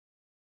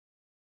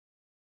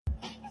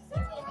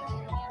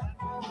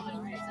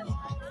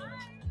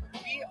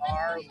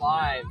are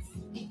live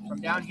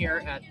from down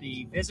here at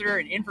the Visitor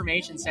and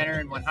Information Center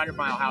in 100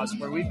 Mile House,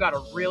 where we've got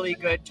a really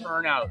good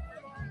turnout.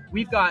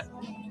 We've got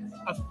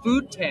a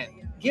food tent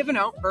giving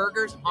out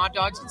burgers, hot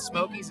dogs, and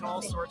smokies and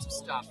all sorts of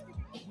stuff.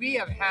 We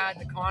have had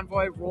the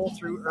convoy roll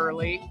through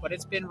early, but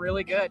it's been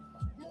really good.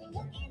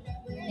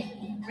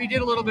 We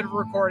did a little bit of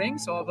recording,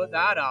 so I'll put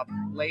that up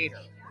later.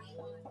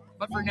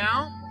 But for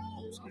now,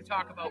 I'm just going to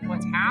talk about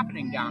what's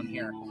happening down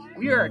here.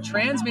 We are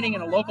transmitting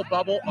in a local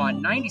bubble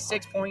on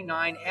 96.9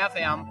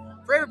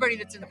 FM for everybody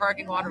that's in the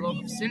parking lot or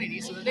local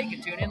vicinity so that they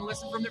can tune in and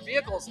listen from their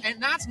vehicles.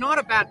 And that's not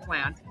a bad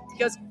plan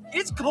because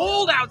it's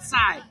cold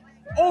outside.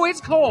 Oh,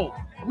 it's cold.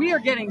 We are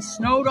getting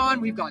snowed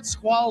on. We've got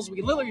squalls.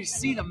 We literally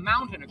see the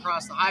mountain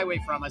across the highway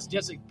from us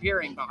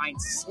disappearing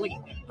behind sleet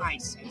and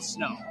ice and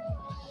snow.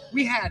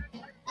 We had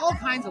all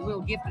kinds of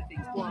little gifted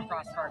things going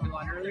across the parking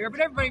lot earlier, but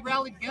everybody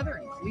rallied together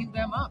and cleaned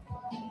them up.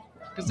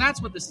 Because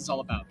that's what this is all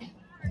about.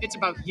 It's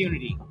about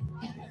unity.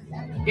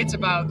 It's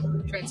about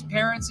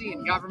transparency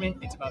in government.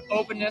 It's about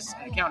openness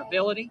and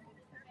accountability.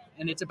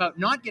 And it's about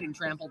not getting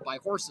trampled by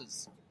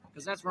horses,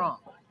 because that's wrong.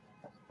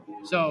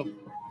 So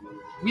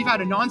we've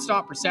had a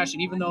nonstop procession,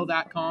 even though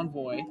that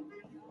convoy,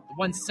 the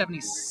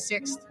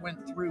 176th,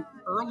 went through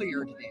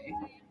earlier today,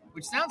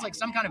 which sounds like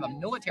some kind of a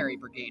military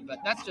brigade, but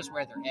that's just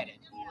where they're headed.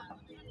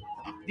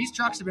 These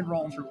trucks have been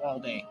rolling through all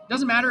day.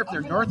 Doesn't matter if they're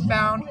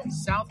northbound,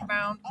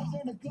 southbound.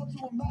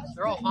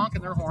 They're all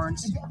honking their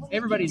horns.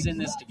 Everybody's in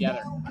this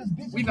together.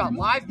 We've got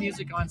live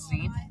music on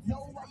scene.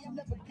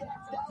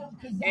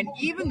 And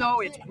even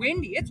though it's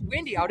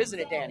windy out, isn't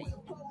it, Danny?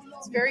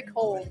 It's very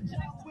cold.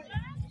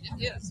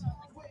 It is.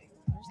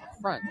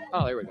 Front.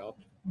 Oh, there we go.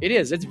 It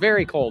is. It's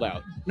very cold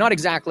out. Not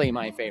exactly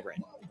my favorite.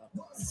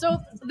 So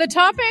the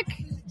topic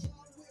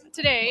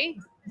today,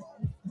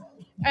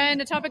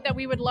 and a topic that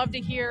we would love to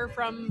hear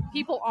from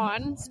people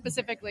on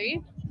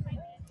specifically,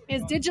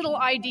 is digital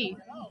ID.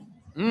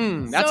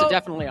 That's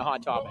definitely a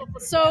hot topic.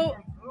 So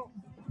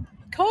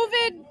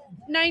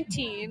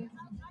COVID-19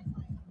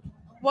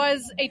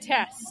 was a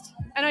test,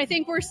 and I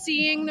think we're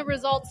seeing the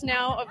results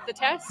now of the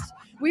test.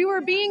 We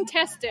were being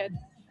tested.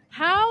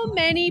 How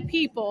many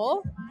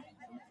people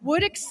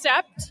would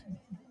accept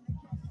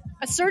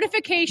a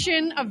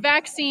certification of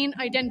vaccine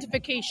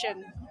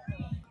identification?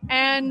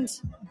 And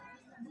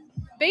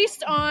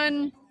based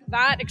on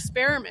that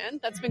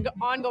experiment that's been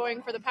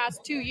ongoing for the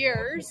past 2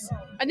 years,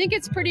 I think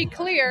it's pretty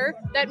clear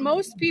that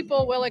most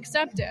people will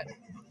accept it.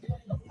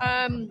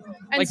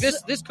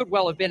 This could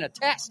well have been a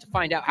test to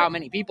find out how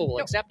many people will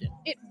accept it.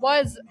 It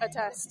was a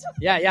test.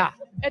 Yeah.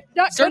 It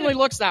certainly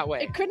looks that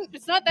way.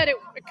 It's not that it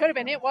could have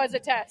been. It was a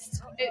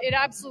test. It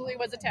absolutely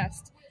was a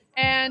test.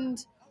 And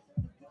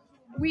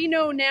we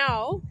know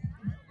now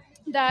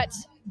that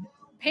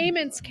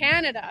Payments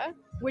Canada,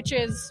 which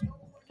is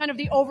kind of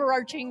the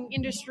overarching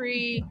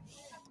industry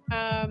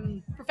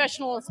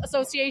professional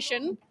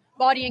association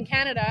body in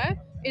Canada,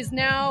 is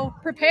now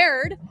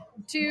prepared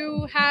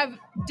to have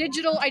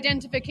digital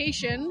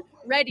identification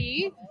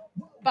ready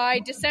by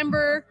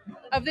December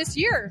of this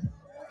year.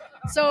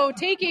 So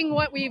taking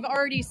what we've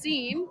already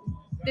seen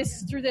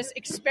through this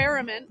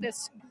experiment,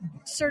 this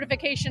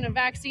certification of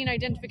vaccine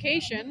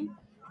identification,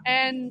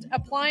 and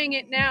applying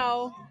it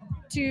now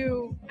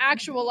to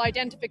actual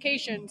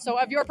identification. So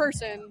of your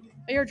person,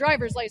 your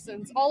driver's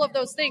license, all of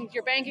those things,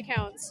 your bank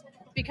accounts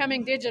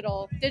becoming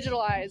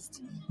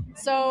digitalized.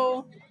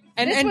 So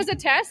this was a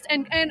test,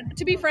 and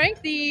to be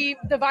frank, the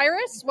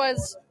virus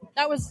was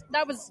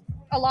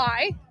a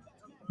lie.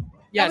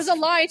 Yes. That was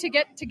a lie to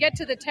get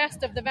to the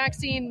test of the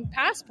vaccine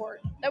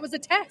passport. That was a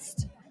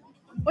test.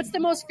 What's the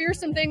most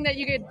fearsome thing that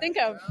you could think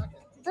of?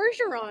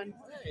 Bergeron.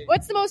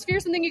 What's the most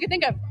fearsome thing you could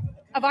think of?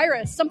 A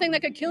virus, something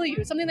that could kill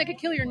you, something that could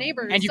kill your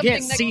neighbors. And you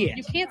can't see it.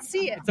 You can't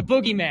see it. It's a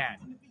boogeyman.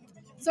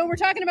 So we're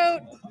talking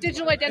about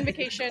digital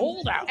identification.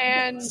 Cold out.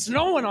 And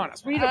snowing on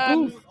us. We need a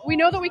booth. We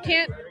know that we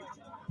can't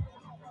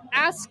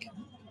ask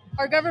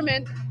our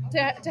government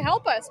to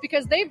help us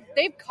because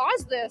they've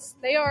caused this.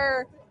 They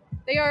are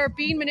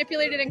being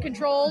manipulated and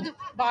controlled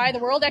by the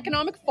World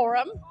Economic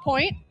Forum.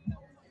 Point.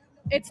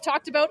 It's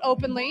talked about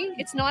openly.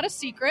 It's not a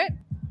secret.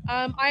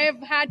 I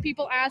have had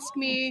people ask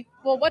me,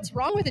 well, what's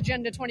wrong with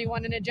Agenda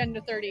 21 and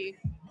Agenda 30?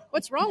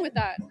 What's wrong with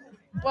that?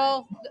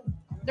 Well,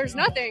 there's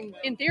nothing,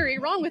 in theory,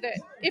 wrong with it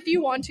if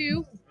you want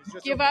to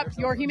give up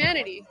your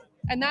humanity.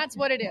 And that's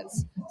what it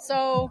is.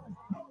 So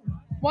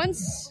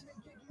once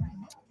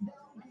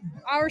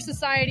our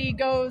society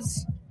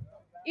goes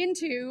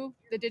into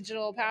the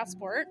digital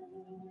passport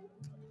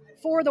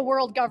for the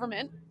world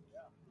government,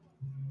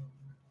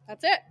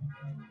 that's it.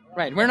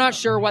 Right. We're not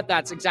sure what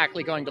that's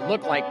exactly going to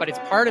look like, but it's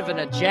part of an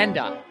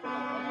agenda.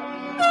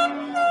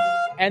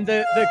 And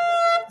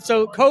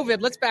so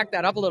COVID, let's back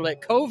that up a little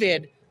bit.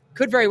 COVID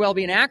could very well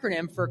be an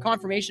acronym for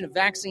confirmation of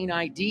vaccine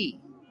ID.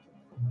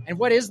 And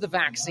what is the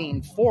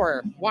vaccine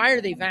for? Why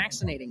are they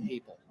vaccinating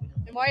people?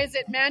 And why is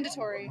it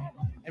mandatory?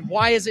 And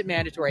why is it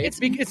mandatory?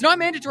 It's not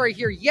mandatory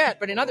here yet,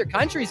 but in other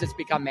countries it's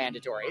become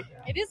mandatory.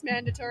 It is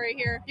mandatory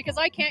here because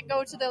I can't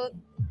go to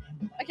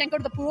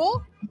the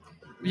pool.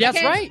 Yes,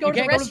 right. Go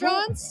to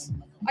restaurants.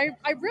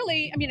 I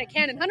really, I mean, I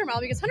can in 100 Mile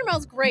because 100 Mile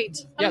is great.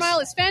 100 Yes. Mile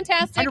is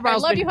fantastic. 100 I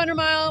Mile's love been you, 100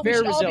 Mile. We very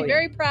should all be resilient.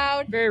 very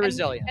proud, Very and,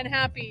 resilient. and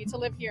happy to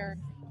live here.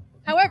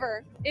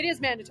 However, it is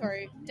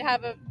mandatory to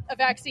have a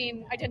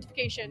vaccine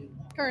identification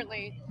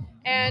currently,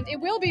 and it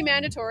will be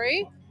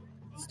mandatory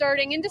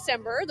starting in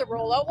December. The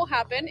rollout will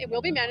happen. It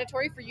will be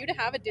mandatory for you to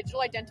have a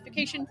digital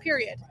identification.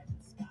 Period.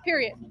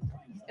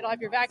 It'll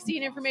have your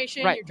vaccine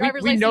information, Right. your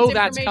driver's We license know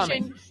that's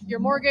information, coming. your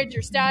mortgage,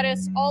 your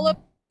status, all of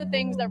the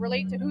things that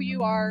relate to who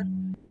you are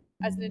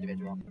as an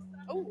individual.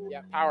 Oh,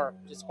 Yeah, power.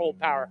 Just hold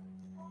power.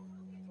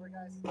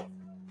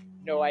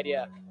 No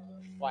idea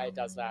why it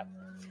does that.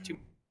 Too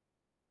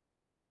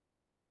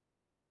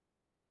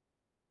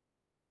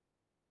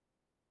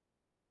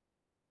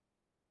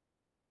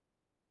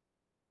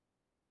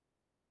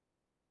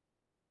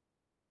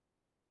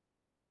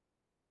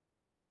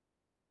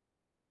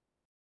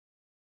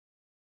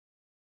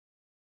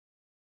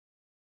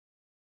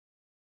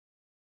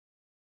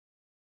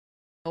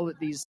know that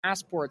these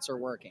passports are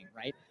working,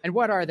 right? And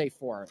what are they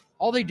for?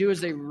 All they do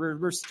is we're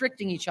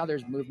restricting each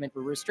other's movement.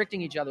 We're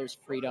restricting each other's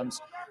freedoms.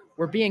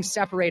 We're being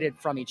separated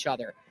from each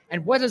other.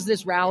 And what is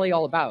this rally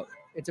all about?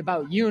 It's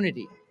about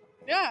unity.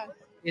 yeah.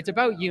 It's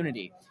about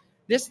unity.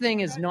 This thing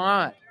is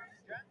not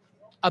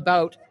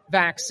about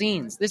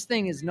vaccines. This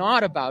thing is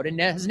not about, and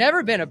has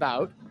never been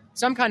about,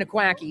 some kind of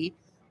quacky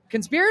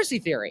conspiracy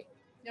theory.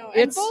 No, and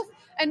It's- both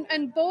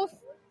and both.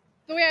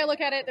 The way I look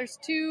at it, there's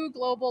two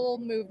global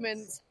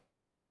movements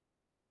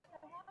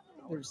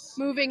There's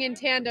moving in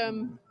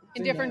tandem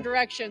in different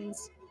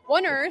directions.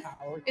 One Earth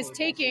is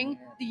taking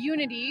the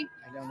unity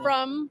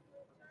from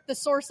the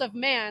source of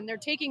man. They're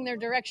taking their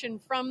direction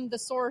from the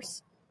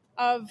source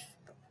of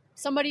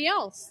somebody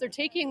else. They're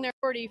taking their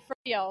authority from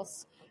somebody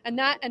else,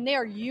 and they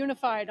are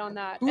unified on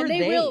that. Who and are they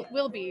they?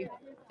 will be.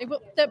 They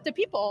will, the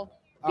people,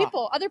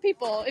 other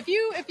people. If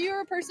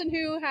you're a person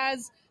who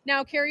has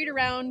now carried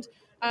around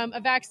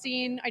a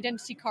vaccine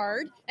identity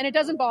card and it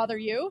doesn't bother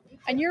you,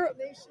 and you're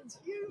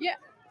yeah.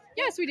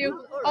 Yes, we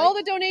do. All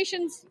the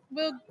donations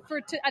will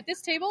at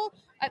this table.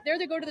 There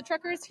they go to the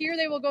truckers. Here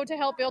they will go to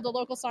help build a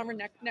local sovereign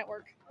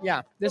network.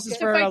 Yeah, this is To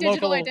for fight a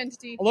digital local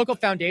identity. a local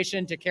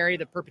foundation to carry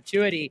the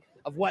perpetuity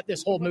of what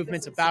this whole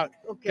movement's about.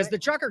 Because the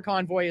trucker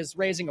convoy is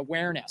raising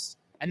awareness,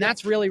 and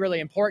that's really,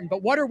 really important.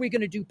 But what are we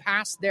going to do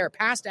past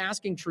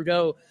asking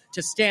Trudeau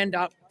to stand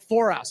up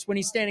for us when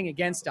he's standing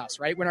against us,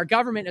 right? When our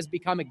government has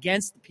become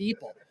against the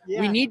people,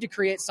 we need to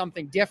create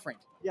something different.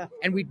 Yeah.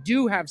 And we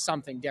do have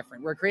something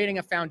different. We're creating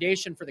a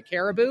foundation for the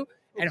caribou,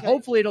 and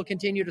hopefully it'll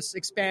continue to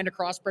expand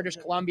across British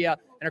Columbia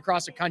and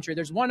across the country.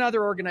 There's one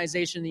other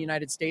organization in the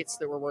United States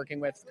that we're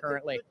working with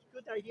currently.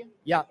 Good idea.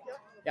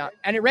 Yeah.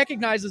 And it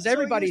recognizes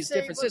everybody's so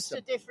you say different what's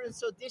system. The difference?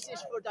 So this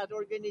is for that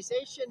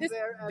organization.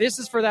 This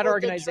is for that for the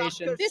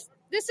organization. truckers,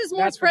 This is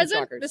more That's for the present.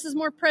 truckers. This is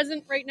more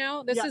present right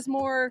now. This is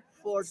more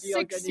for the 6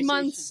 organization.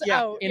 months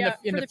Yeah, out.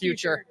 in for the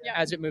future Yeah.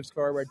 as it moves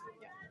forward.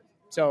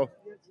 So,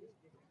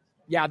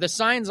 yeah, the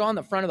sign's on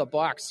the front of the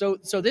box. So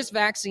this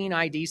vaccine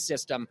ID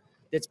system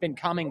that's been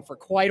coming for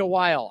quite a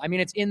while. I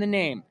mean, it's in the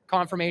name,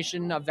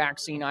 confirmation of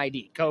vaccine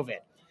ID, COVID.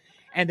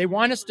 And they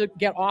want us to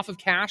get off of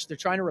cash. They're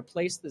trying to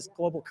replace this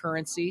global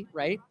currency,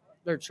 right?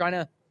 They're trying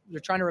to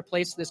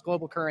replace this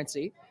global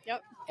currency.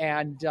 Yep.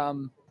 And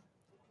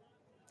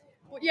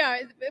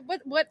Yeah.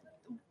 What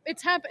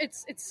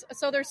it's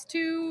so there's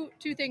two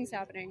things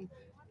happening.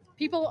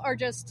 People are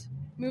just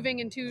moving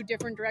in two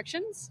different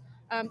directions.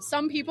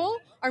 Some people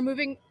are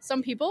moving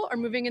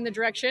in the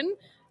direction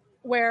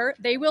where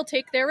they will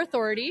take their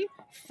authority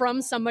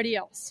from somebody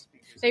else.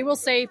 They will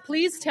say,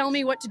 "Please tell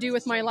me what to do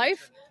with my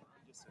life.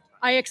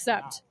 I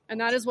accept."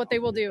 And that is what they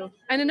will do.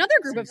 And another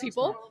group of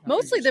people,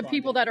 mostly the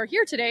people that are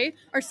here today,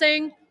 are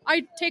saying,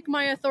 "I take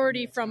my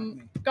authority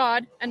from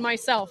God and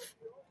myself.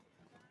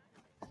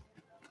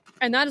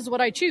 And that is what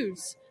I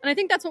choose." And I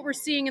think that's what we're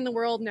seeing in the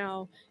world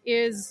now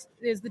is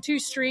the two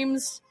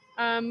streams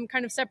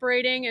kind of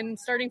separating and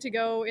starting to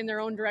go in their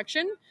own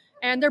direction.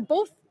 And they're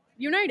both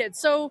united.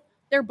 So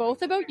they're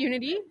both about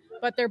unity,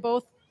 but they're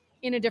both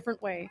in a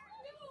different way.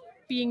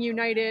 Being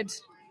united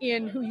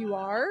in who you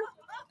are,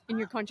 in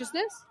your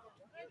consciousness,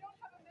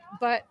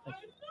 but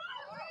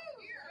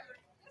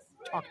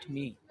talk to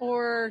me.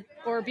 or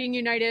being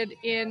united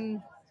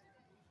in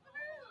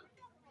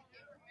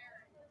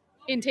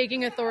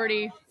taking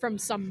authority from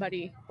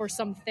somebody or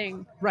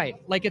something. Right.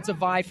 Like it's a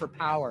vie for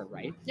power,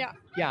 right? Yeah.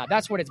 Yeah,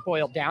 that's what it's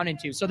boiled down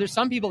into. So there's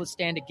some people that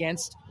stand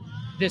against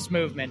this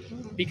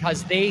movement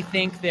because they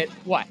think that,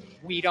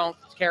 we don't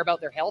care about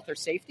their health or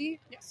safety?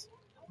 Yes.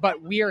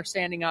 But we are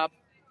standing up,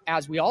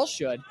 as we all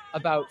should,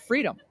 about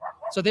freedom.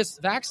 So this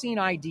vaccine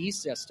ID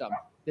system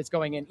that's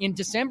going in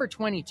December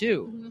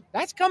 22,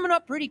 that's coming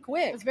up pretty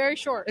quick. It's very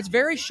short. It's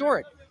very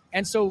short.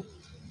 And so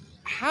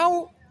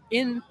how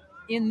in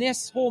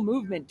this whole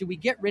movement do we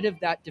get rid of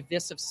that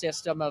divisive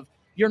system of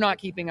you're not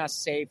keeping us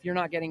safe, you're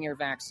not getting your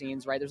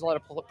vaccines, right? There's a lot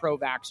of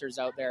pro-vaxxers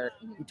out there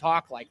who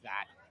talk like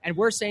that. And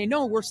we're saying,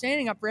 no, we're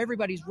standing up for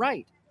everybody's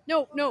right.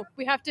 No,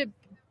 we have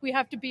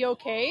to be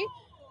okay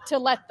to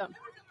let them.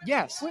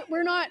 Yes.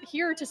 We're not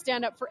here to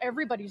stand up for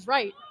everybody's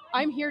right.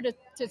 I'm here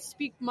to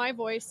speak my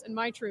voice and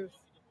my truth,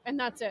 and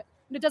that's it.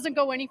 And it doesn't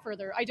go any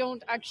further. I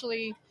don't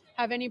actually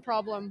have any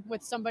problem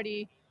with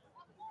somebody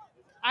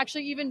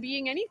actually even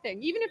being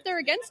anything. Even if they're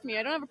against me,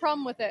 I don't have a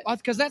problem with it.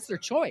 Because that's their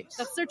choice.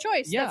 That's their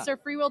choice. Yeah. That's their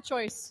free will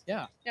choice.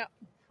 Yeah. Yeah.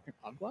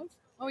 A glove?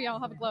 Oh, yeah,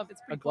 I'll have a glove.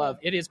 It's pretty A glove.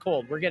 cold. It is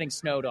cold. We're getting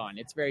snowed on.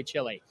 It's very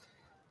chilly.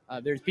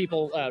 There's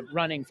people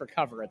running for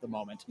cover at the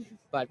moment.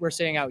 But we're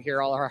sitting out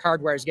here. All our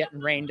hardware is getting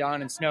rained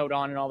on and snowed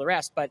on and all the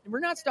rest. But we're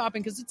not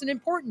stopping because it's an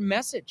important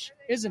message,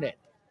 isn't it?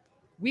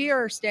 We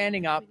are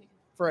standing up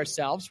for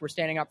ourselves. We're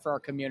standing up for our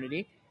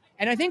community.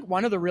 And I think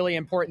one of the really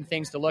important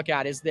things to look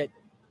at is that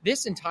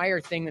this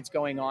entire thing that's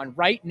going on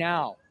right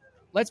now,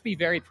 let's be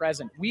very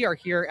present. We are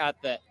here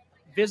at the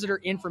Visitor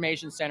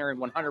Information Center in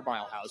 100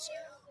 Mile House.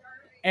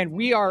 And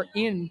we are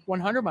in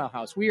 100 Mile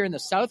House. We are in the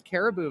South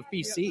Caribou of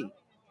BC.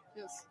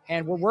 Yes.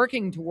 And we're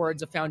working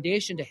towards a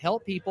foundation to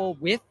help people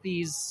with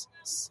these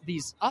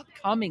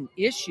upcoming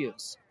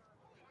issues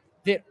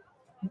that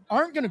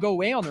aren't going to go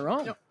away on their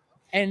own. No.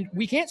 And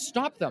we can't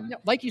stop them. No.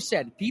 Like you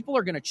said, people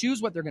are going to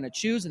choose what they're going to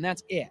choose, and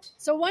that's it.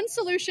 So one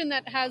solution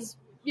that has,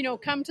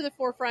 come to the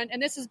forefront,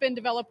 and this has been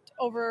developed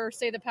over,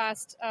 say, the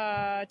past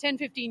 10,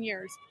 15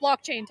 years,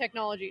 blockchain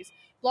technologies.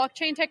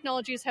 Blockchain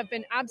technologies have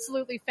been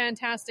absolutely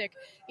fantastic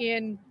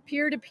in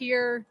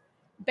peer-to-peer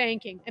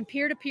banking and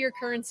peer-to-peer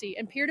currency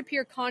and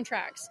peer-to-peer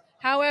contracts.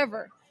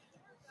 However,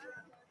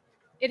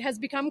 it has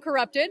become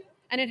corrupted,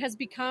 and it has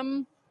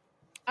become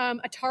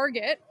a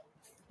target,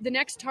 the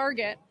next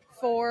target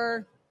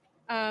for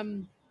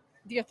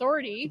the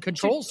authority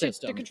control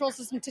system. The control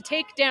system to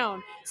take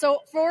down. So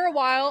for a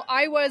while,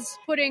 I was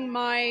putting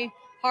my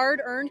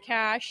hard-earned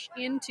cash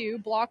into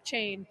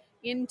blockchain,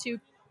 into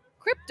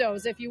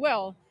cryptos, if you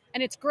will,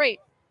 and it's great,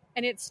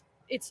 and it's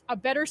a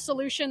better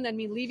solution than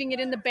me leaving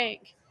it in the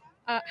bank.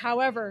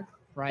 However,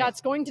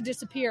 that's going to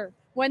disappear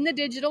when the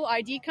digital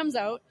ID comes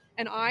out,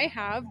 and I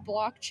have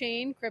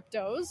blockchain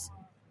cryptos.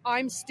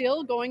 I'm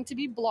still going to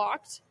be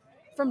blocked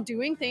from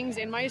doing things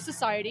in my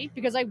society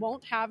because I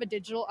won't have a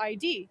digital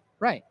ID.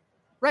 Right.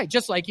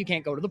 Just like you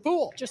can't go to the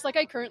pool. Just like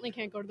I currently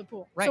can't go to the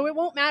pool. Right. So it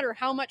won't matter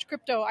how much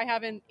crypto I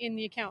have in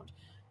the account.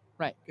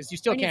 Right, because you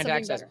still can't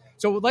access it.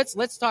 So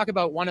let's talk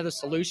about one of the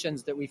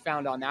solutions that we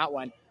found on that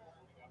one.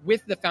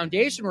 With the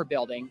foundation we're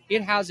building,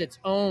 it has its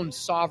own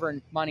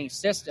sovereign money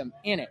system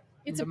in it.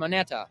 It's a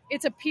moneta.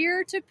 It's a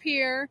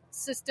peer-to-peer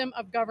system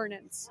of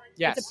governance.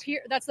 Yes.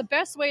 That's the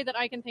best way that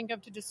I can think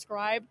of to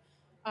describe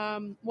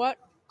what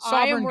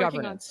sovereign I am working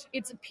governance. on.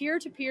 It's a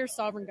peer-to-peer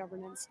sovereign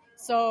governance.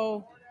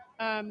 So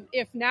I'm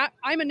a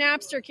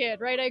Napster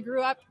kid, right? I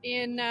grew up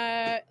in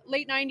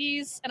late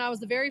 90s, and I was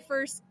the very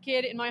first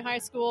kid in my high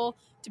school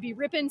to be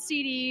ripping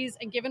CDs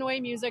and giving away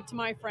music to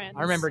my friends.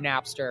 I remember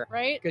Napster.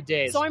 Right? Good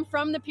days. So I'm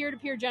from the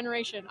peer-to-peer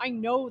generation. I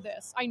know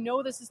this. I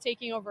know this is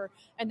taking over.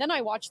 And then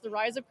I watched the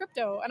rise of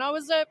crypto, and I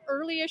was an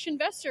early-ish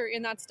investor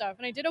in that stuff,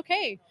 and I did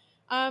okay.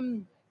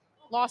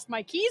 Lost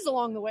my keys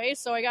along the way,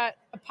 so I got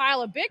a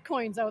pile of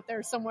Bitcoins out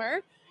there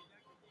somewhere.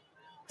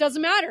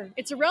 Doesn't matter.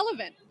 It's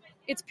irrelevant.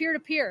 It's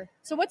peer-to-peer.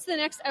 So what's the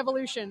next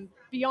evolution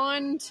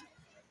beyond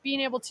being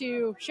able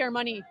to share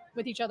money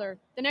with each other?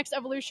 The next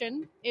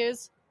evolution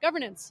is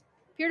governance.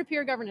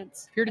 Peer-to-peer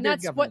governance. And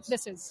that's what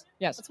this is.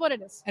 Yes. That's what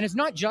it is. And it's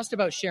not just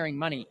about sharing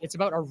money. It's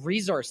about a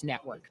resource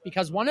network.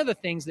 Because one of the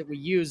things that we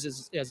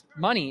use as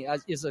money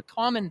is a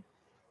common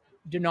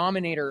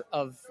denominator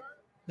of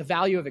the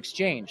value of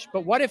exchange.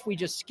 But what if we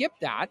just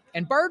skipped that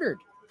and bartered?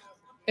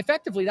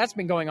 Effectively, that's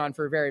been going on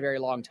for a very, very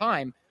long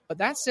time. But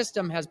that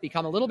system has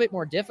become a little bit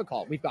more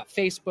difficult. We've got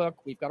Facebook.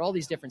 We've got all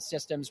these different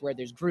systems where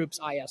there's groups,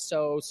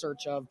 ISO,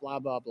 search of, blah,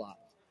 blah, blah.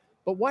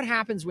 But what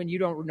happens when you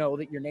don't know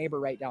that your neighbor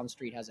right down the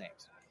street has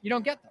eggs? You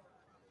don't get them.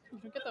 You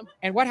don't get them.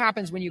 And what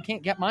happens when you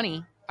can't get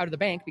money out of the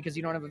bank because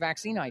you don't have a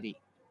vaccine ID?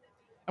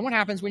 And what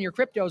happens when your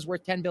crypto is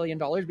worth $10 billion,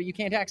 but you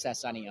can't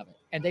access any of it?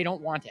 And they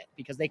don't want it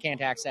because they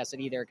can't access it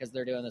either because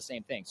they're doing the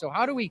same thing. So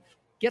how do we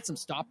get some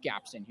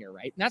stopgaps in here,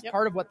 right? And that's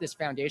part of what this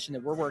foundation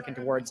that we're working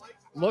towards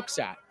looks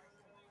at.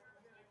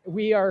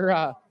 We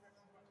are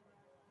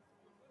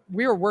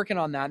working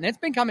on that, and it's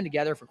been coming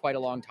together for quite a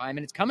long time,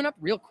 and it's coming up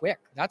real quick.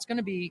 That's going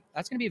to be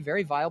a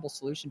very viable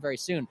solution very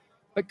soon.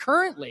 But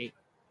currently,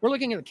 we're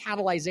looking at the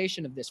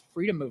catalyzation of this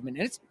freedom movement,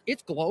 and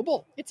it's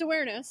global. It's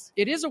awareness.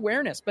 It is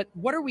awareness, but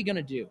what are we going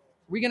to do?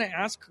 Are we going to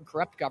ask a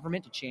corrupt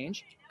government to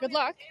change? Good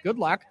luck. Good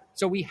luck.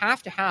 So we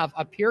have to have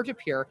a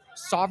peer-to-peer,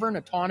 sovereign,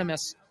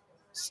 autonomous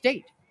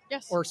state.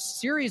 Yes. Or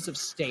series of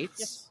states.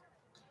 Yes.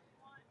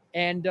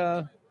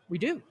 And we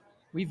do.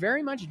 We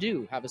very much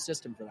do have a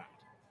system for that.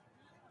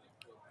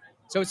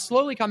 So it's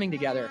slowly coming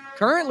together.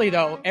 Currently,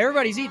 though,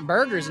 everybody's eating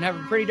burgers and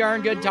having a pretty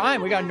darn good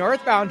time. We got a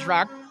northbound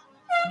truck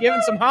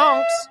giving some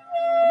honks.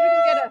 I'm going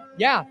to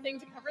get a thing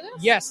to cover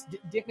this? Yes.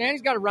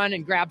 Nanny's got to run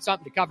and grab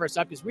something to cover us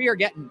up because we are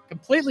getting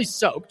completely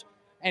soaked,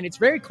 and it's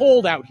very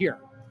cold out here.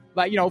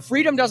 But,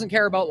 freedom doesn't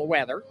care about the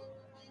weather.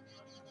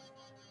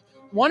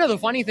 One of the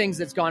funny things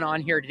that's gone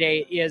on here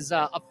today is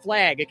a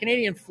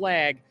Canadian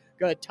flag,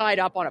 got tied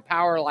up on a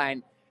power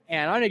line.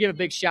 And I'm going to give a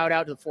big shout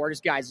out to the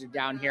Fortis guys that are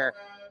down here.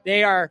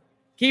 They are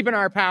keeping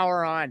our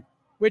power on,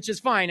 which is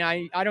fine.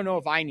 I don't know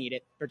if I need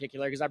it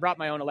particularly because I brought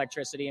my own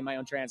electricity and my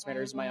own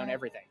transmitters and my own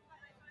everything.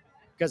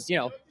 Because,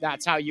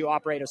 that's how you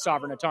operate a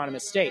sovereign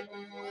autonomous state.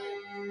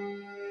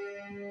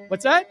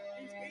 What's that?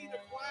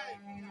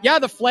 Yeah,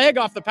 the flag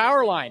off the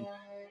power line.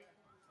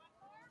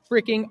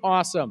 Freaking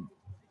awesome.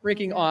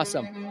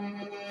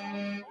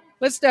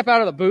 Let's step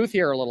out of the booth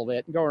here a little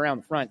bit and go around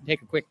the front and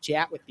take a quick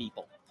chat with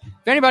people.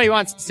 If anybody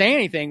wants to say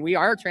anything, we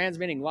are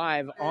transmitting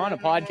live on a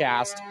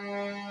podcast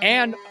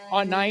and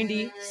on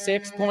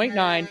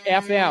 96.9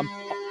 FM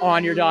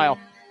on your dial.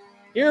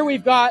 Here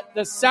we've got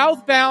the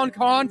southbound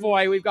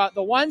convoy. We've got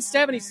the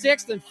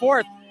 176th and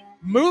 4th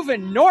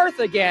moving north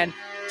again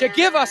to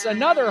give us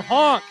another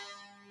honk.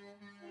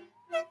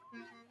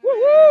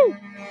 Woo-hoo!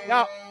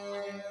 Now,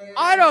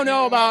 I don't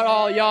know about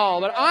all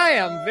y'all, but I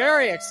am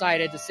very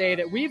excited to say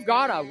that we've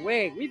got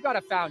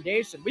a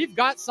foundation. We've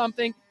got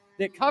something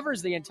that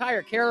covers the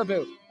entire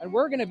Caribou, and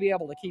we're going to be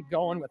able to keep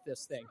going with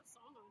this thing.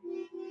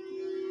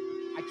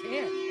 I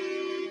can't.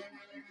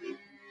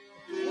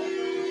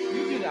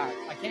 You do that.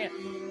 I can't.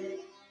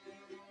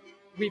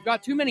 We've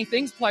got too many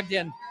things plugged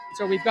in,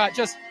 so we've got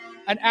just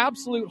an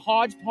absolute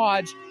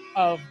hodgepodge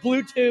of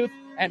Bluetooth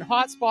and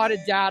hot-spotted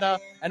data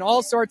and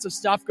all sorts of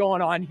stuff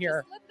going on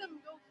here. Just let them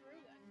go through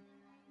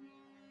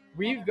it.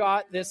 We've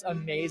got this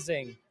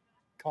amazing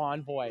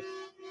convoy.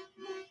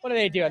 What are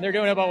they doing? They're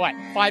doing about,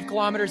 5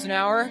 kilometers an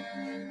hour?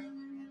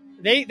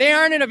 They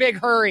aren't in a big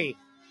hurry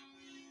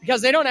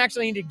because they don't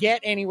actually need to get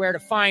anywhere to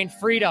find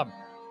freedom.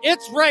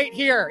 It's right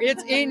here.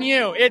 It's in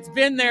you. It's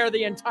been there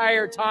the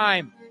entire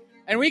time.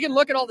 And we can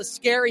look at all the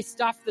scary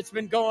stuff that's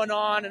been going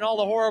on and all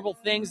the horrible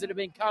things that have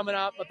been coming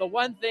up. But the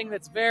one thing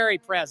that's very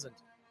present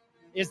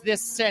is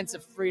this sense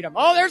of freedom.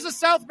 Oh, there's a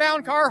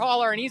southbound car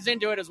hauler, and he's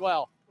into it as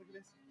well. Look at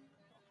this.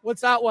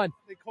 What's that one?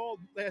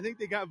 I think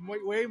they got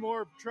way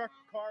more truck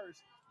cars.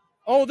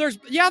 Oh, there's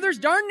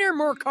darn near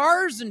more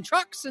cars and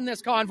trucks in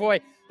this convoy.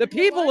 The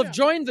people have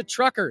joined the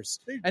truckers,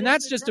 and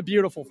that's just a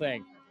beautiful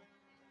thing.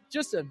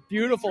 Just a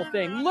beautiful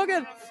thing. Look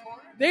at,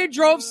 they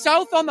drove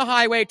south on the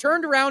highway,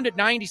 turned around at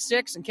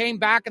 96, and came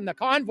back, and the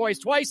convoy's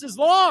twice as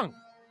long.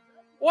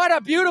 What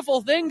a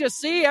beautiful thing to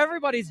see.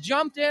 Everybody's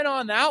jumped in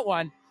on that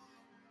one.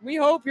 We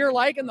hope you're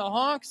liking the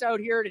honks out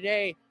here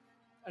today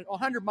at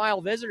 100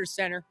 Mile Visitor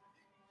Center.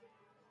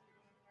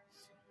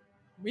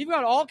 We've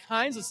got all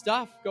kinds of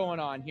stuff going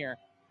on here.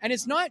 And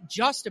it's not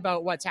just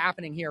about what's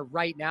happening here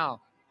right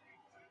now.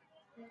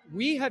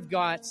 We have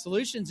got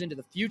solutions into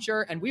the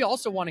future, and we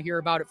also want to hear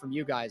about it from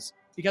you guys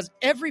because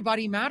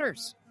everybody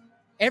matters.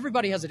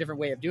 Everybody has a different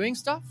way of doing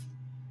stuff,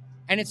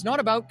 and it's not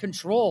about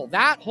control.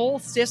 That whole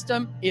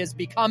system is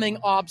becoming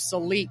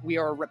obsolete. We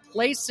are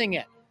replacing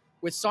it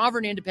with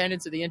sovereign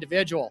independence of the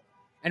individual.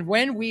 And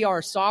when we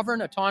are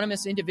sovereign,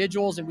 autonomous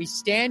individuals and we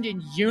stand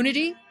in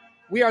unity,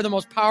 we are the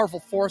most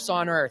powerful force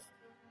on earth.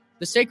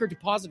 The sacred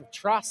deposit of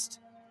trust,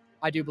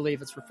 I do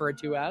believe it's referred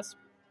to as.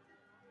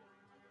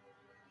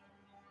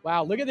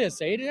 Wow, look at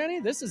this, eh, Jenny?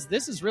 This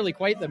is really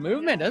quite the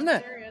movement, isn't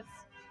it? Serious.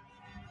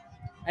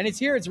 And it's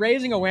here, it's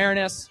raising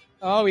awareness.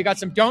 Oh, we got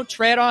some don't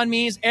tread on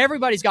me's.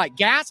 Everybody's got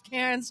gas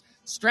cans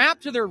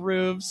strapped to their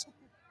roofs.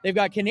 They've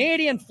got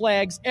Canadian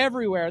flags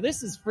everywhere.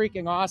 This is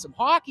freaking awesome.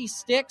 Hockey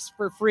sticks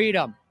for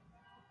freedom.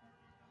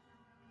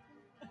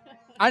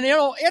 And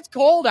it's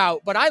cold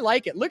out, but I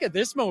like it. Look at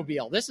this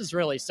mobile. This is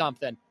really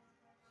something.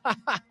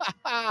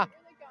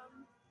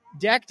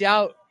 Decked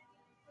out.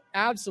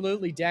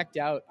 Absolutely decked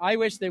out. I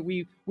wish that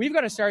we've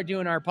got to start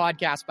doing our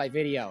podcast by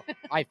video,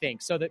 I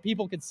think, so that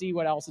people can see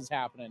what else is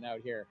happening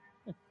out here.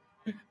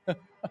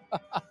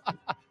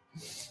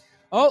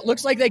 Oh, it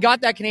looks like they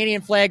got that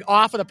Canadian flag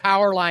off of the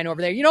power line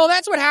over there.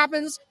 That's what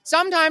happens.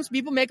 Sometimes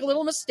people make a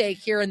little mistake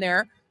here and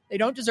there. They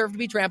don't deserve to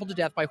be trampled to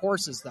death by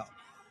horses, though.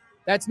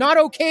 That's not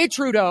okay,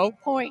 Trudeau.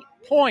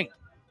 Point.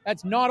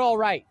 That's not all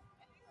right.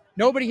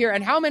 Nobody here.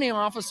 And how many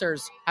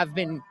officers have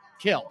been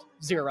killed?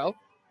 0.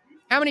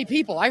 How many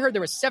people? I heard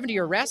there was 70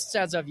 arrests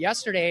as of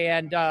yesterday,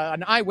 and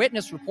an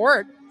eyewitness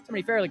report,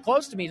 somebody fairly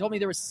close to me, told me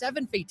there were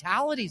 7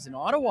 fatalities in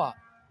Ottawa.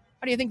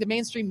 How do you think the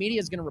mainstream media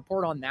is going to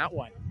report on that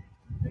one?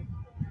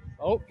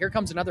 Oh, here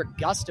comes another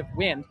gust of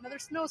wind.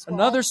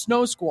 Another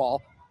snow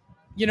squall.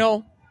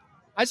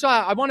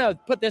 I want to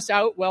put this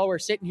out while we're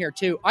sitting here,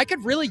 too. I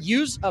could really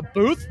use a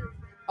booth.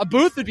 A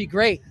booth would be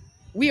great.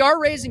 We are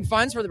raising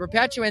funds for the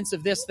perpetuance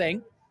of this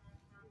thing,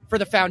 for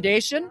the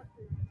foundation,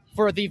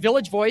 for the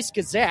Village Voice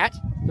Gazette,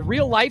 the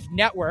Real Life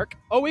Network.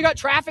 Oh, we got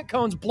traffic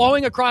cones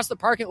blowing across the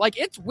parking lot.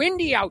 It's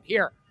windy out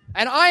here.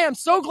 And I am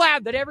so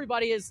glad that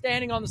everybody is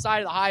standing on the side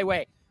of the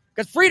highway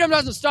because freedom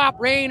doesn't stop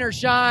rain or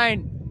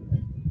shine.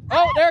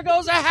 Oh, there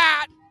goes a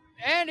hat,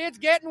 and it's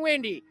getting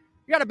windy.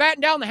 You got to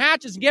batten down the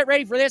hatches and get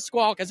ready for this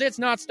squall because it's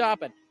not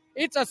stopping.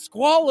 It's a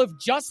squall of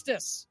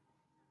justice.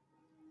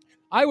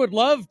 I would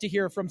love to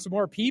hear from some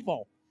more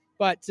people,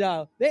 but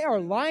they are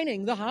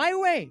lining the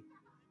highway.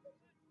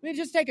 Let me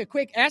just take a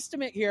quick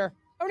estimate here.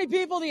 How many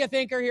people do you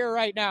think are here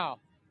right now?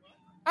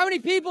 How many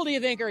people do you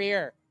think are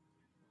here?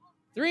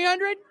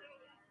 300?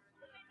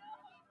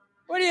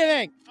 What do you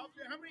think?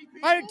 How many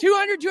people?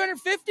 200,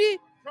 250?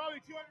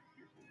 Probably 200.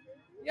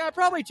 Yeah,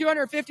 probably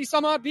 250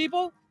 some odd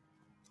people.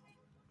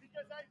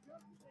 Because I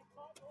took they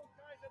caught those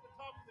guys at the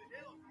top of the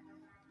hill.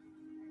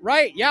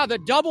 Right, yeah, the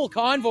double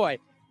convoy.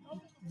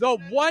 The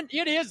one,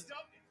 it is,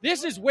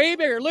 this is way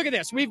bigger. Look at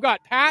this. We've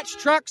got patch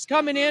trucks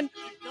coming in.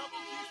 Double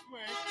this way,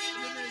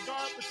 and then they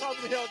got up the top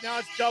of the hill. Now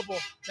it's double.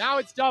 Now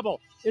it's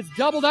double. It's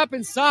doubled up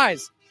in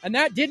size. And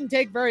that didn't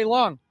take very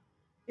long.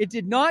 It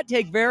did not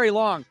take very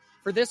long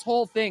for this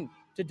whole thing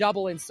to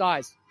double in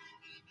size.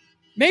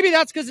 Maybe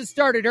that's because it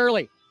started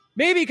early.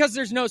 Maybe because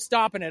there's no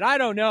stopping it. I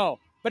don't know.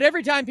 But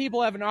every time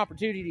people have an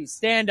opportunity to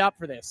stand up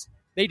for this,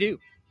 they do.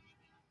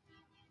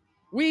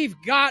 We've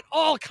got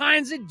all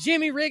kinds of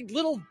jimmy-rigged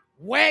little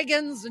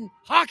wagons and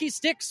hockey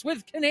sticks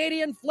with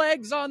Canadian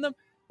flags on them.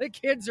 The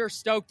kids are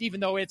stoked even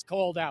though it's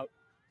cold out.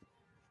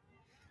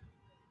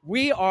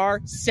 We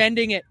are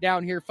sending it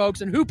down here,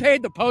 folks. And who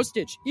paid the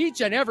postage? Each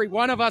and every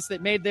one of us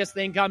that made this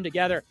thing come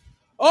together.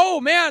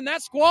 Oh, man,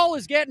 that squall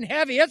is getting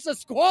heavy. It's a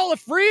squall of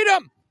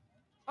freedom.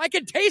 I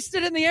can taste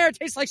it in the air. It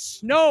tastes like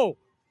snow.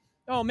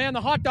 Oh, man, the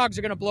hot dogs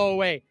are going to blow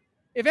away.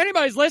 If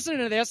anybody's listening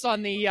to this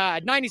on the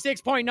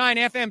 96.9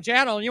 FM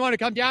channel and you want to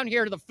come down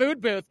here to the food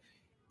booth,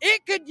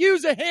 it could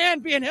use a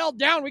hand being held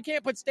down. We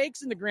can't put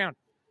stakes in the ground.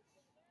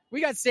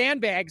 We got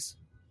sandbags.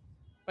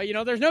 But, you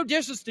know, there's no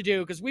dishes to do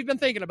because we've been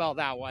thinking about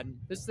that one.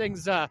 This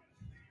thing's going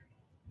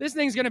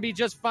to be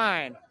just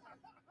fine.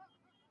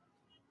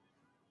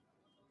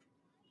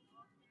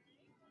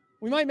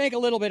 We might make a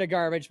little bit of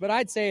garbage, but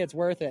I'd say it's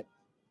worth it.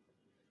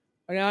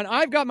 And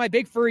I've got my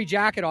big furry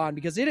jacket on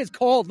because it is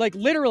cold. Like,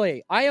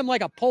 literally, I am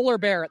like a polar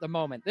bear at the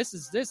moment. This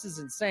is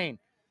insane.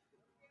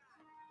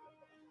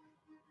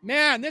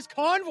 Man, this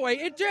convoy,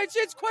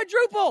 it's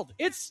quadrupled.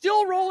 It's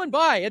still rolling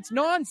by. It's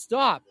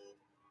nonstop.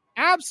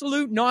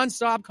 Absolute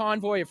nonstop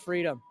convoy of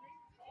freedom.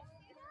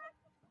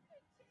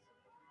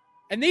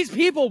 And these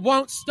people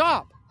won't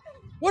stop.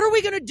 What are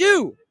we going to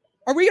do?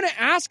 Are we going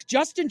to ask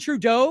Justin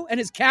Trudeau and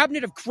his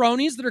cabinet of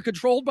cronies that are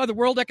controlled by the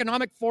World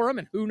Economic Forum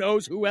and who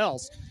knows who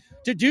else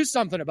to do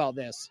something about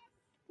this?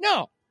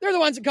 No, they're the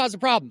ones that cause the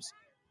problems.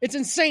 It's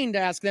insane to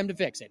ask them to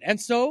fix it. And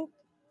so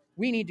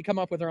we need to come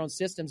up with our own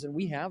systems, and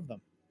we have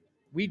them.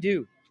 We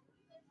do.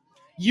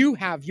 You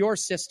have your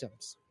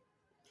systems.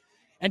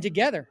 And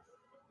together,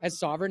 as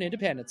sovereign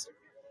independents,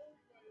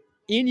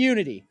 in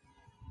unity,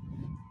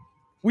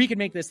 we can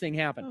make this thing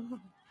happen.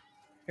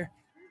 Here.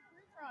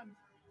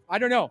 I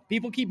don't know.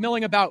 People keep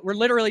milling about. We're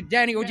literally,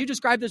 Danny, would you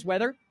describe this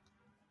weather?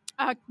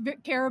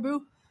 Caribou.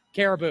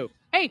 Caribou.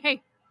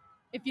 Hey,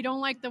 if you don't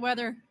like the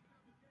weather,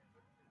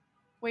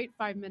 wait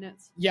 5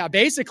 minutes. Yeah,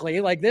 basically,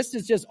 like this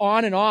is just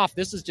on and off.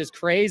 This is just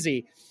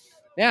crazy.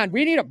 Man,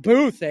 we need a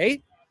booth, eh?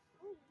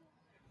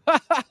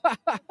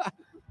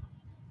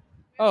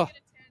 Oh.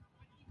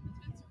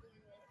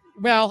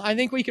 Well, I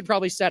think we could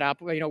probably set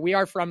up. You know, we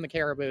are from the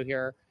Caribou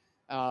here.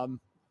 You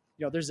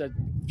know, there's a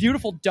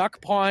beautiful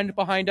duck pond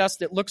behind us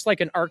that looks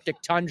like an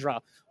Arctic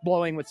tundra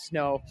blowing with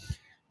snow.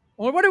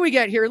 Well, what do we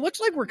get here? It looks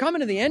like we're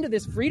coming to the end of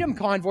this freedom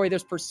convoy.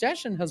 This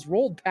procession has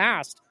rolled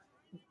past.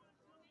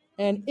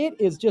 And it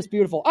is just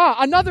beautiful.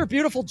 Another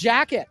beautiful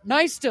jacket.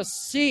 Nice to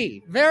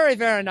see. Very,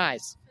 very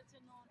nice.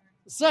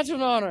 Such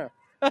an honor.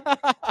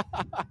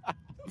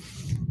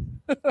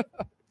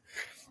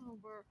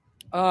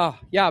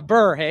 Yeah,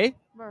 burr, hey?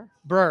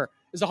 Burr.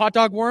 Is a hot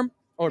dog warm?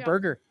 Or a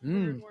burger?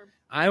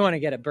 I want to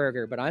get a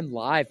burger, but I'm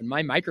live and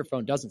my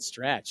microphone doesn't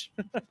stretch.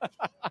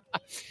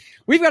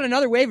 We've got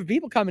another wave of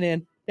people coming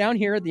in down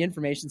here at the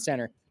information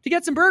center to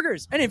get some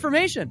burgers and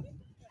information.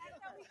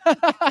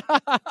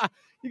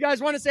 You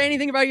guys want to say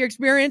anything about your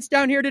experience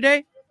down here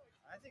today?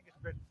 I think it's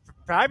been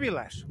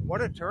fabulous.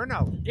 What a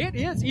turnout. It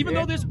is, even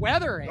though this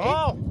weather, eh?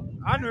 Oh,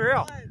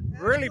 unreal.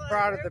 Really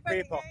proud of the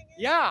people.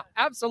 Yeah,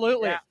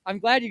 absolutely. Yeah. I'm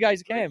glad you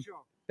guys came.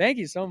 Thank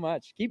you so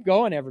much. Keep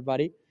going,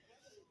 everybody.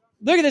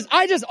 Look at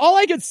this. All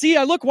I can see,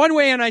 I look one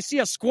way and I see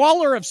a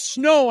squalor of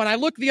snow, and I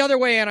look the other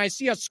way and I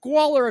see a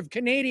squalor of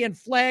Canadian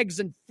flags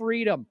and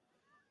freedom.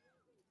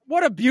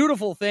 What a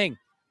beautiful thing.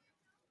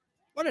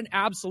 What an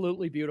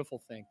absolutely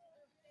beautiful thing.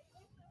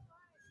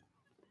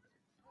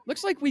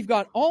 Looks like we've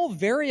got all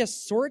various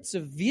sorts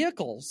of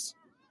vehicles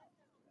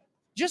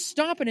just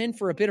stopping in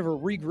for a bit of a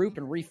regroup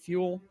and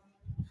refuel.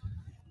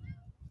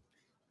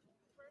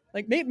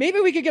 Like, maybe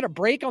we could get a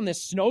break on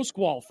this snow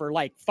squall for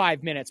like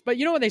 5 minutes. But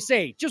you know what they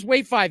say? Just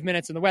wait 5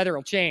 minutes and the weather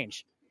will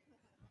change.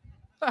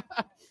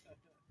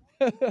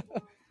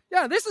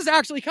 Yeah, this is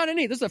actually kind of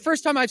neat. This is the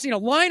first time I've seen a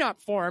lineup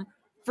form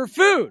for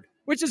food,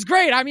 which is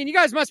great. I mean, you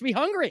guys must be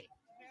hungry.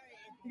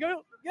 You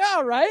go,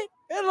 yeah, right?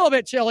 It's a little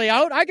bit chilly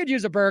out. I could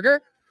use a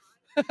burger.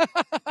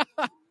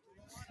 I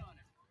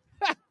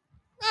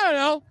don't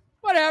know.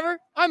 Whatever.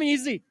 I'm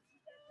easy.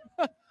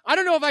 I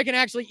don't know if I can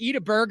actually eat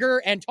a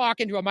burger and talk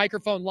into a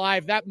microphone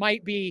live. That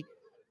might be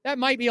a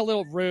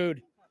little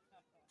rude.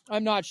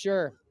 I'm not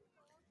sure.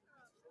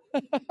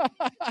 But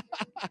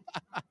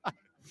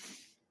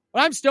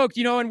I'm stoked,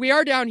 you know, and we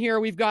are down here.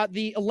 We've got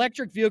the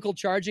electric vehicle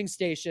charging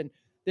station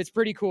that's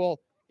pretty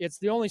cool. It's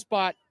the only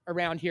spot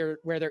around here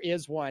where there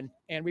is one.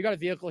 And we got a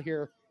vehicle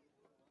here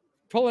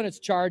pulling its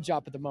charge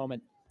up at the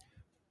moment.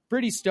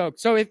 pretty stoked.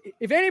 So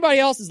if anybody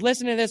else is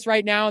listening to this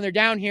right now and they're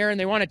down here and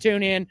they want to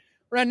tune in,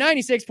 we're on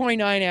 96.9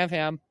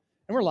 FM and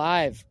we're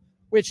live,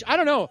 which I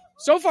don't know.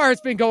 So far,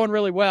 it's been going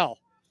really well.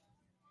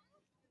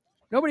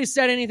 Nobody's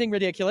said anything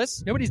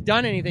ridiculous. Nobody's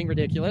done anything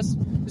ridiculous.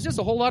 It's just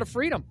a whole lot of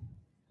freedom.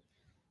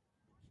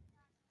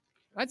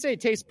 I'd say it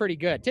tastes pretty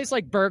good. Tastes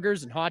like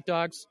burgers and hot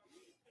dogs.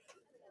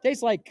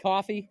 Tastes like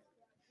coffee.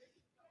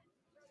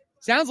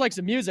 Sounds like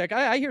some music.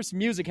 I hear some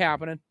music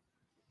happening.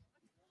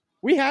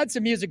 We had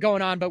some music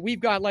going on, but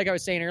we've got, like I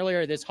was saying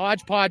earlier, this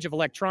hodgepodge of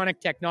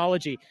electronic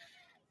technology.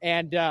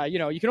 And,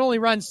 you can only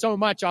run so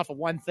much off of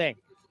one thing.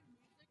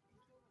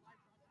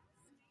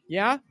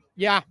 Yeah,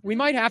 we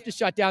might have to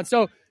shut down.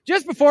 So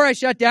just before I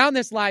shut down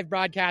this live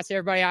broadcast,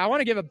 everybody, I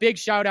want to give a big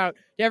shout out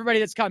to everybody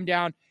that's come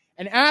down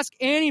and ask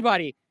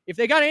anybody if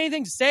they got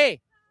anything to say.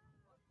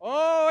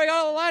 Oh, I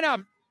got a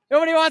lineup.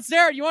 Nobody wants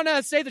there. You want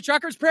to say the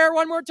trucker's prayer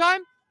one more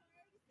time?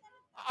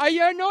 I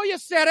know you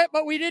said it,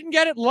 but we didn't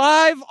get it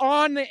live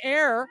on the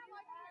air.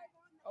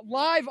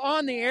 Live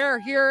on the air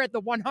here at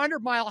the 100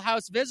 Mile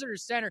House Visitor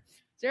Center.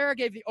 Sarah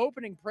gave the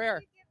opening prayer.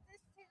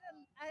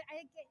 A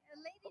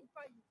lady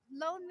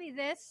loaned me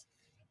this,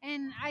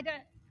 and I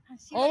don't.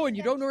 And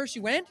you don't know where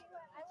she went? I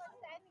was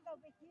standing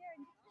over here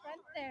in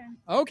front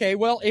there. Okay,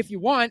 well, if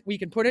you want, we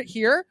can put it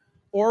here,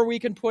 or we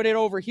can put it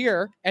over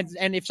here. And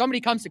if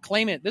somebody comes to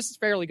claim it, this is a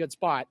fairly good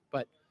spot.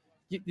 But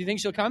you think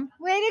she'll come?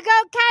 Way to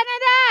go,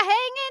 Canada! Hang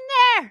in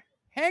there.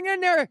 Hang in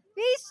there.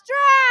 Be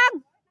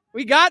strong.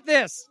 We got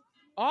this.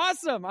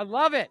 Awesome. I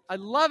love it. I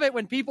love it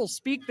when people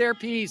speak their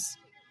piece.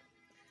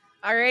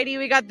 Alrighty,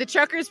 we got the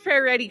trucker's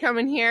prayer ready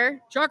coming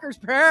here. Trucker's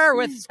prayer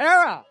with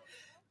Sarah.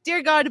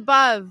 Dear God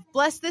above,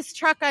 bless this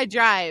truck I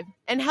drive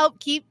and help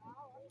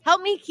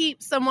me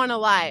keep someone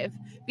alive.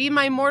 Be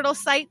my mortal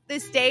sight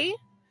this day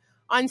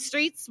on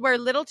streets where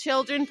little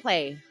children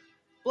play.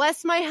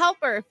 Bless my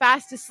helper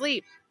fast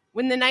asleep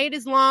when the night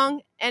is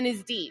long and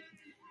is deep.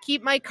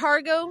 Keep my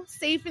cargo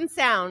safe and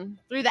sound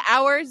through the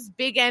hours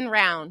big and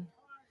round.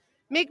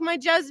 Make my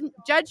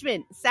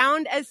judgment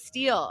sound as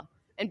steel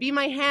and be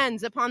my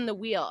hands upon the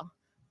wheel.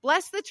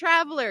 Bless the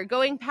traveler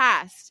going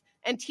past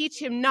and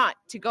teach him not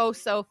to go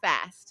so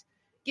fast.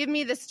 Give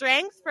me the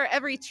strength for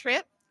every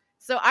trip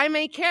so I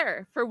may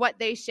care for what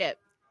they ship.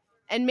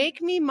 And make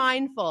me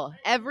mindful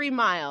every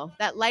mile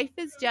that life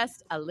is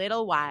just a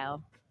little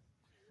while.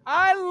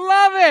 I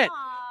love it.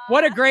 Aww.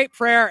 What a great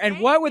prayer. And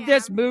Thank what would you.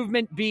 this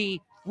movement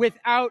be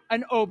without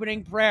an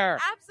opening prayer?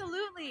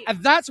 Absolutely.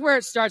 And that's where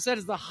it starts. That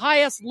is the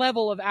highest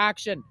level of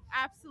action.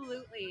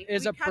 Absolutely.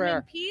 Is we a come prayer.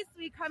 in peace.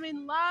 We come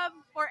in love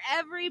for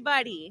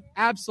everybody.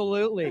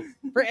 Absolutely.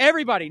 For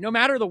everybody, no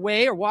matter the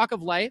way or walk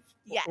of life,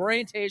 Yes.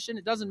 orientation,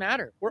 it doesn't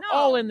matter. We're No.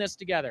 all in this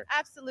together.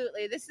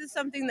 Absolutely. This is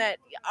something that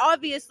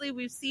obviously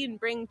we've seen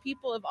bring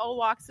people of all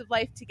walks of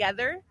life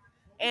together.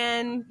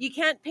 And you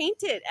can't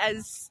paint it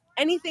as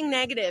anything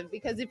negative,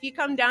 because if you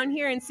come down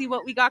here and see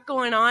what we got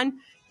going on,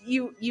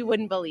 you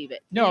wouldn't believe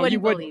it. No, you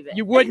wouldn't believe it.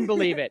 You wouldn't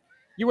believe it.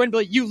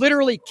 You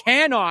literally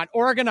cannot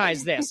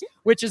organize this,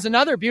 which is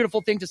another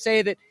beautiful thing to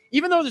say, that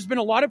even though there's been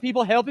a lot of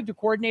people helping to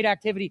coordinate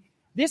activity,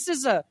 this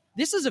is a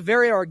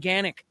very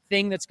organic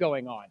thing that's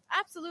going on.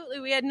 Absolutely.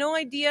 We had no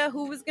idea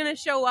who was going to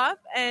show up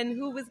and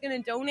who was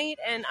going to donate.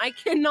 And I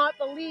cannot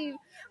believe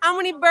how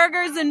many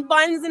burgers and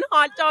buns and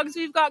hot dogs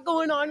we've got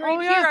going on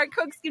right yeah. here. Our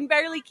cooks can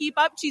barely keep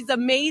up. She's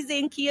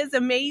amazing. Kia's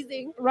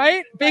amazing.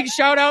 Right? Big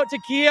shout out to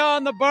Kia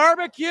on the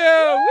barbecue.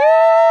 Woo!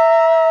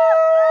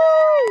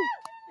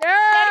 Yeah!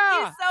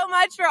 Thank you so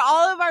much for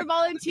all of our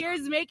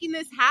volunteers making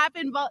this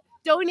happen,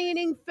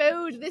 donating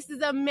food. This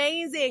is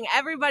amazing.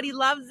 Everybody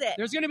loves it.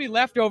 There's going to be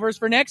leftovers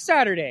for next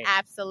Saturday.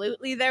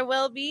 Absolutely, there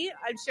will be.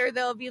 I'm sure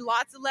there'll be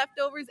lots of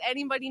leftovers.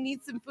 Anybody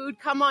needs some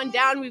food, come on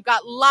down. We've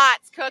got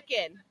lots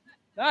cooking.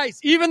 Nice.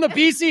 Even the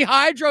BC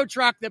Hydro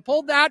truck that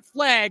pulled that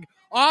flag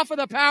off of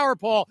the power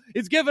pole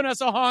is giving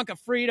us a honk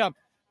of freedom.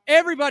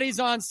 Everybody's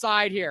on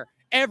side here.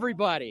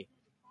 Everybody.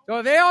 So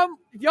if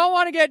y'all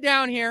want to get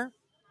down here,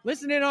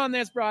 listen in on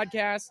this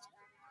broadcast.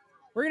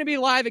 We're going to be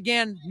live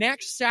again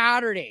next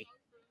Saturday.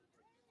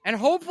 And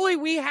hopefully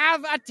we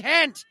have a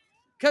tent,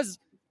 because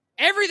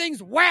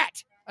everything's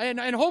wet.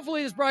 And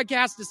hopefully this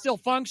broadcast is still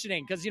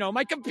functioning, because,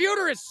 my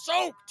computer is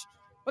soaked.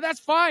 But that's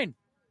fine.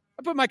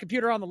 I put my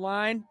computer on the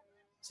line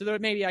so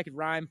that maybe I could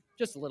rhyme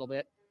just a little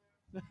bit.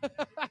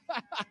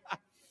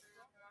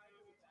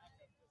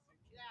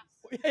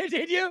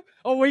 Did you?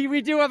 Oh,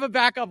 we do have a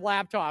backup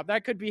laptop.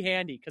 That could be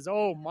handy, because,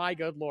 oh, my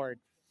good Lord.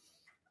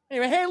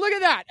 Anyway, hey, look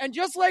at that. And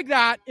just like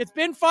that, it's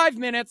been 5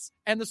 minutes,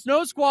 and the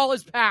snow squall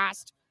is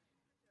past.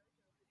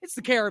 It's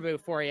the caribou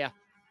for you.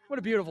 What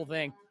a beautiful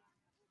thing.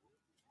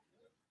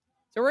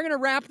 So we're going to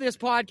wrap this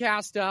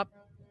podcast up.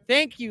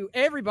 Thank you,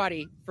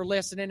 everybody, for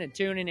listening and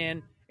tuning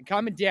in and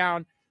coming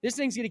down. This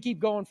thing's going to keep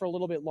going for a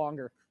little bit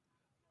longer.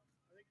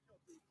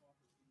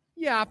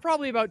 Yeah,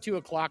 probably about 2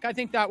 o'clock. I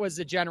think that was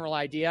the general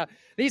idea.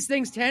 These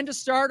things tend to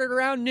start at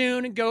around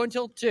noon and go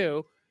until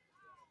 2.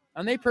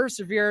 And they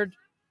persevered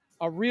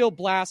a real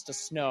blast of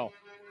snow.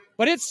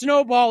 But it's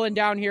snowballing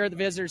down here at the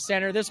Visitor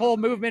Center. This whole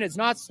movement is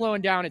not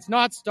slowing down. It's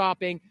not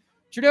stopping.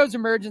 Trudeau's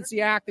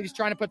Emergency Act that he's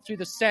trying to put through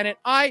the Senate,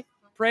 I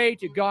pray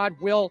to God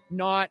will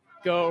not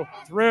go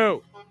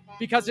through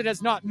because it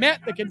has not met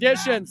the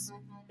conditions.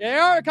 They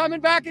are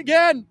coming back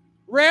again.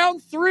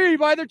 Round 3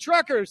 by the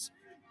truckers.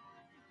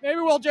 Maybe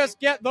we'll just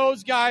get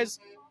those guys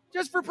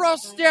just for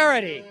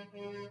posterity,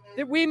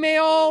 that we may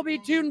all be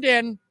tuned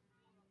in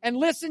and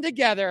listen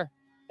together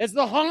as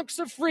the honks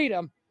of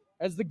freedom,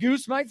 as the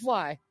goose might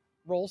fly,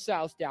 roll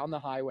south down the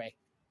highway.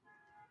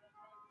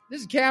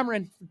 This is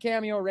Cameron from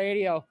Cameo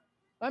Radio.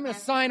 I'm going to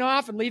sign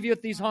off and leave you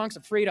with these honks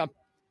of freedom.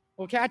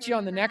 We'll catch you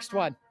on the next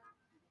one.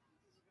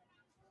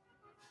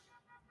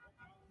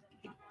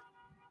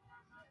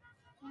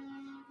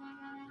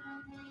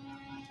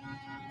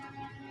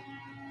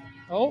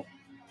 Oh,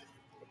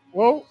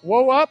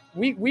 whoa up.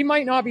 We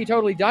might not be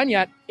totally done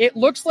yet. It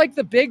looks like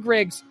the big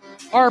rigs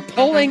are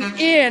pulling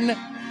in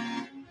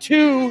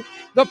to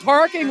the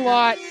parking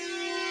lot.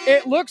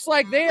 It looks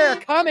like they are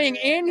coming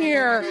in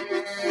here.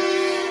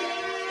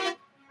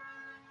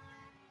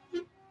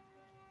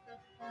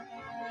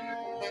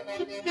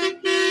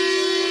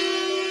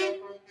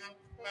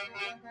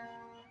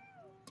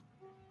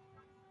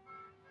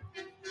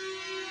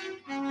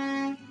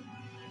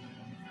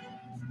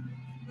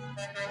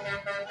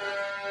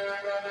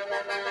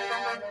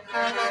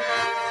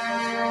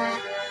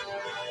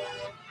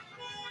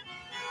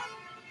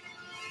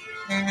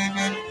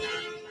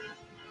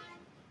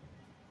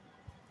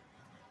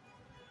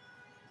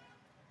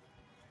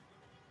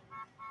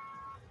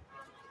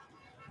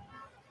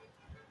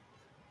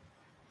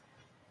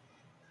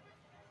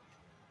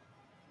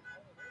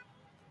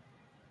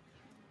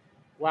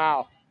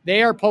 Wow,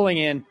 they are pulling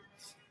in.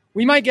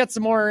 We might get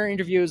some more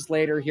interviews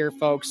later here,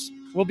 folks.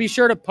 We'll be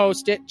sure to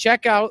post it.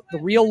 Check out the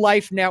Real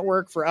Life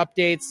Network for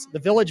updates, the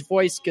Village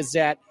Voice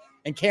Gazette,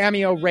 and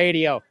Cameo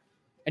Radio.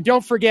 And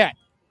don't forget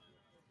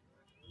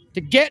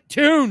to get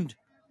tuned.